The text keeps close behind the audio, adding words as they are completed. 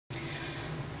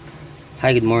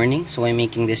Hi, good morning. So I'm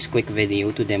making this quick video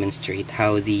to demonstrate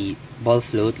how the ball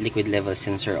float liquid level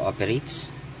sensor operates.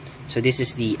 So this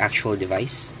is the actual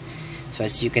device. So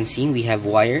as you can see, we have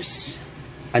wires,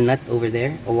 a nut over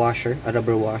there, a washer, a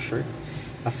rubber washer,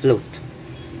 a float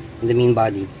in the main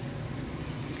body.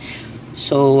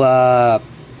 So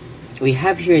we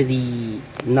have here the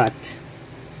nut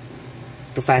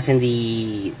to fasten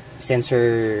the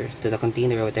sensor to the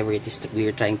container or whatever it is that we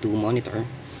are trying to monitor.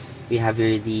 We have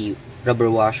here the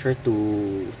rubber washer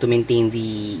to maintain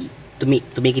the to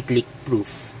make it leak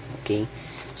proof. Okay,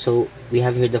 so we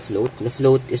have here the float. The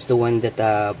float is the one that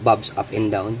bobs up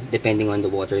and down depending on the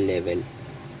water level.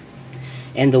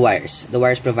 And the wires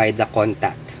provide the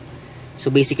contact.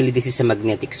 So basically this is a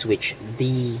magnetic switch.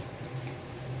 The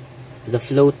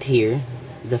float here,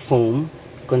 the foam,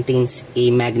 contains a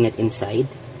magnet inside,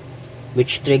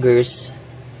 which triggers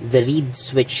the reed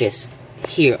switches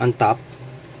here on top,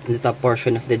 in the top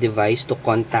portion of the device, to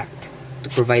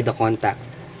provide the contact.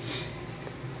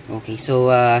 Okay, so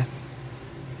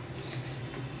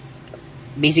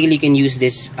basically you can use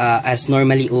this as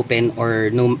normally open or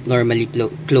normally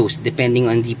closed depending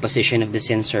on the position of the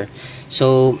sensor.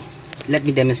 So let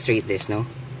me demonstrate this now.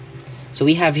 So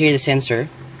we have here the sensor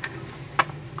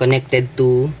connected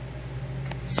to,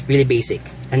 it's really basic,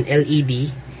 an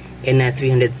LED and a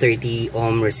 330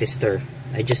 ohm resistor,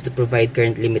 just to provide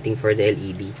current limiting for the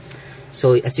LED.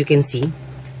 So as you can see,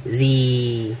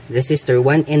 the resistor,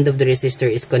 one end of the resistor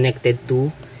is connected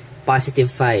to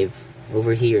 +5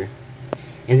 over here,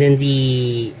 and then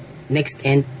the next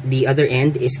end, the other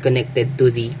end, is connected to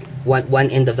the one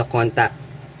end of the contact,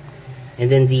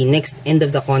 and then the next end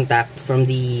of the contact from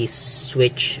the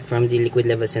switch, from the liquid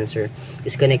level sensor,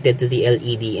 is connected to the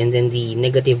LED, and then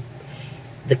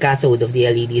the cathode of the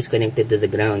LED is connected to the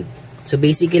ground. So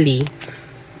basically,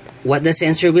 what the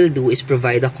sensor will do is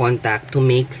provide a contact to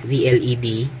make the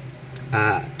LED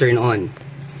turn on.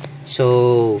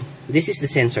 So this is the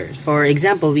sensor. For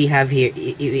example, we have here,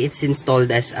 it's installed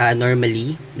as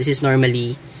normally, this is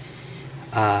normally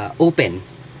open.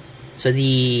 So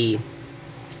the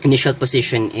initial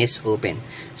position is open.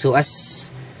 So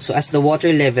as the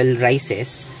water level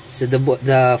rises, so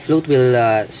the float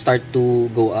will start to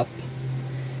go up.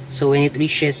 So when it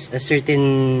reaches a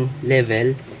certain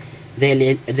level, the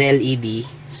LED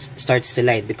starts to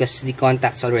light because the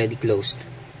contact's already closed.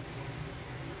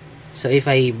 So if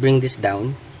I bring this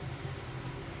down,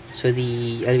 so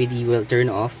the LED will turn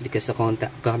off because the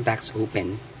contact's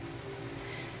open.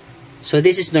 So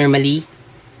this is normally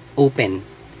open.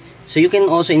 So you can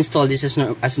also install this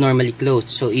as normally closed.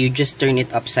 So you just turn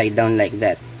it upside down like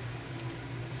that.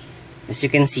 As you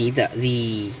can see,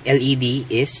 the LED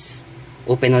is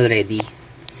open already.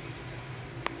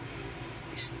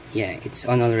 Yeah, it's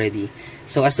on already.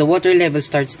 So as the water level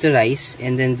starts to rise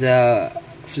and then the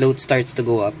float starts to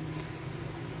go up,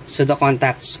 so the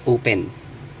contacts open.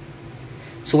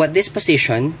 So at this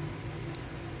position,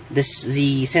 the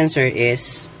sensor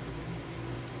is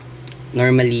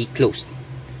normally closed.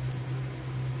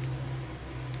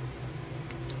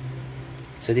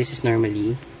 So this is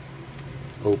normally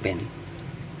open.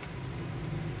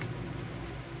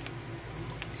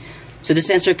 So the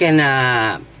sensor can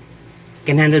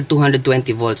handle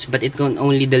 220 volts, but it can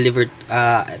only deliver,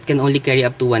 it can only carry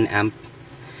up to 1 amp.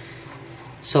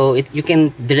 So you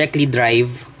can directly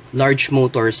drive large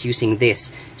motors using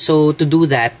this. So to do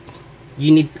that,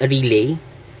 you need a relay,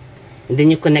 and then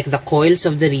you connect the coils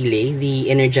of the relay, the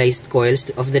energized coils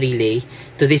of the relay,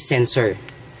 to this sensor.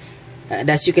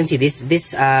 As you can see,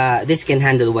 this can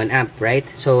handle 1 amp, right?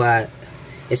 So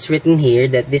it's written here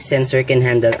that this sensor can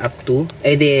handle up to,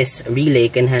 this relay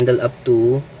can handle up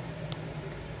to,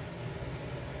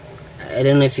 I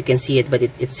don't know if you can see it, but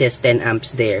it says 10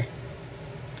 amps there.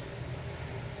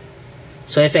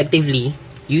 So effectively,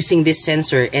 using this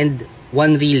sensor and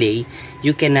one relay,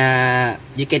 you can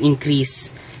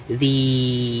increase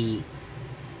the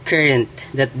current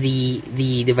that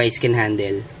the device can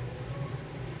handle.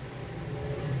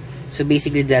 So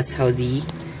basically, that's how the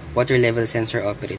water level sensor operates.